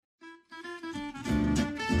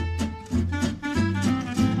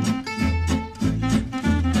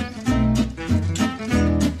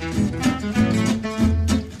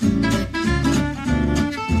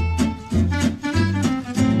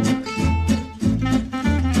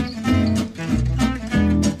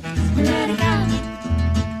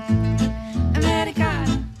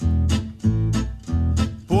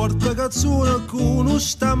palazzone con uno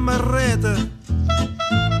stamma a rete,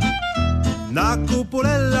 una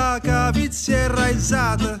cupolella cavizziera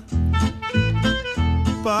isata,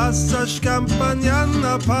 passa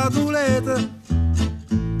scampagnando patulete,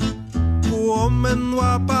 come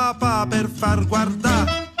nuova papa per far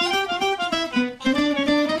guardare.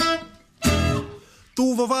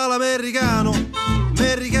 Tu vuoi fare l'americano,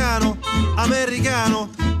 americano, americano,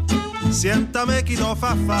 senta me chi lo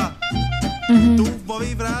fa fa. Tu vuoi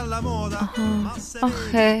vivere alla moda.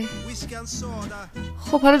 آخه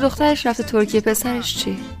خب حالا دخترش رفته ترکیه، پسرش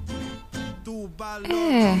چی؟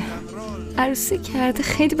 عروسی کرده،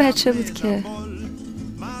 خیلی بچه بود که.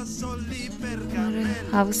 آره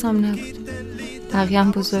حواسم نبود، بقیه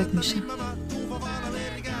هم بزرگ میشن.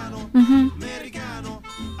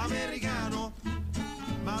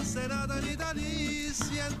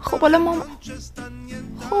 خب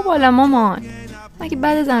حالا مامان مگه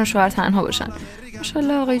بعد زن و شوهر تنها باشن؟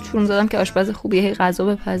 ماشاءالله آقای چون زادم که آشپز خوبیه، هی غذا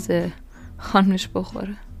بپزه خانمش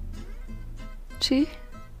بخوره. چی؟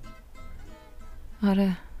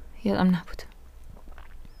 آره یادم نبود،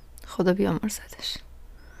 خدا بیامرزدش.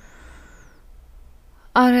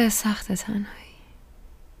 آره سخت تنهایی.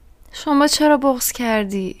 شما چرا بغض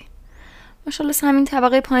کردی؟ ماشاءالله سمین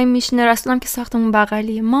طبقه پایین میشینه، رسولم که ساختمون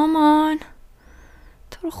بغلیه. مامان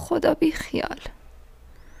تو رو خدا بی خیال.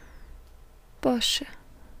 باشه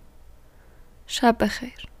شب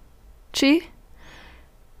بخیر. چی؟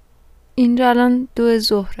 اینجا الان 2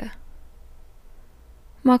 ظهره،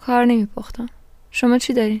 ما کار نمیپختم. شما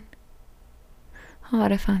چی دارین؟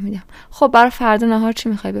 آره فهمیدم. خب برای فردا نهار چی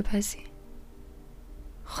میخوای بپزی؟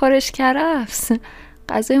 خورش کرفس،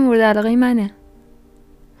 غذای مورد علاقه منه.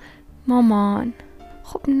 مامان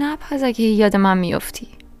خب نپز اگه یاد من میافتی.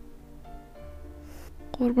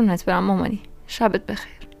 قربونت برم مامانی، شبت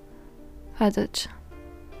بخیر. فدات شم،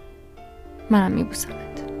 منم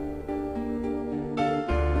میبوسمت.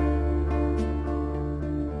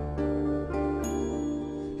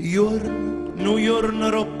 Giorno, giorno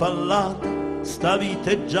ero parlata, sta vita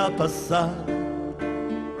è già passata.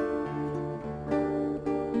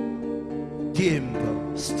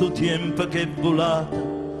 Sto tempo che è volato,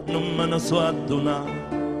 non me ne so addonato.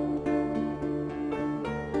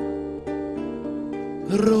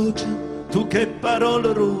 Rocia, tu che parole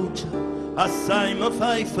rocia, assai mi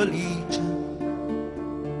fai felice.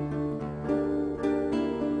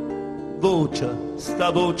 Voce, sta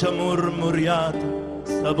voce mormoriata,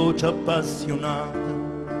 sta voce appassionata.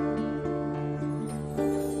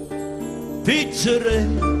 Piccere,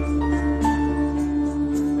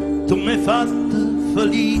 tu mi hai fatta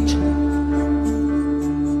felice.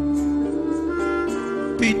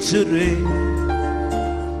 Piccere,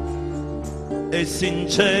 è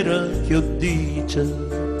sincera che io dice.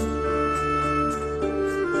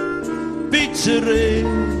 Piccere,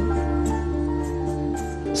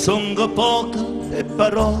 sono poche le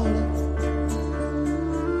parole.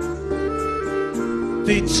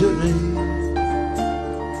 Piccere,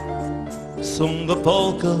 sono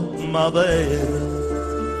poche ma vere.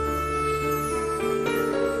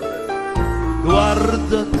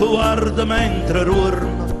 Guarda mentre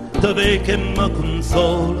urma, te vedi che mi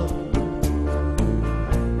consola.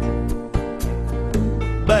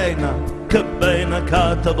 Bene, che bene che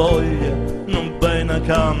te voglia, non bene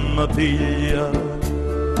che mi piglia.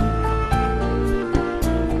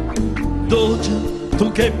 Dolce, tu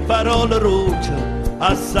che parole roce,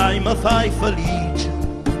 assai mi fai felice.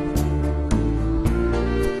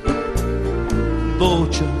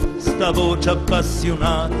 Voce, sta voce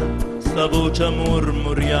appassionata, sta voce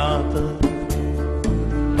mormoriata.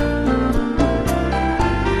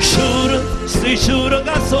 Sicuro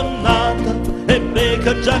che sono nata e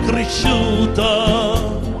becca già cresciuta.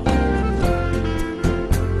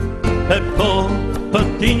 E poi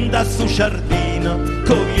pattinda su giardino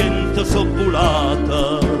con niente sobulata.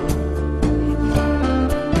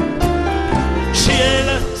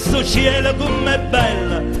 Sto cielo com'è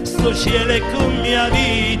bella, sto cielo è come mia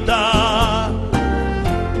vita.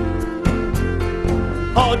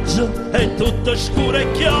 Oggi è tutto scuro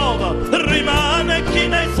e chiova, rimane chi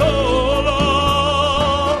ne è solo.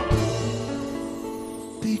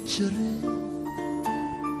 Piccere,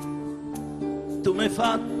 tu mi hai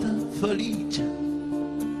fatta felice.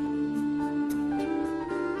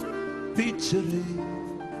 Piccere,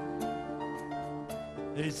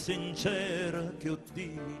 è sincera che io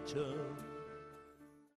dice.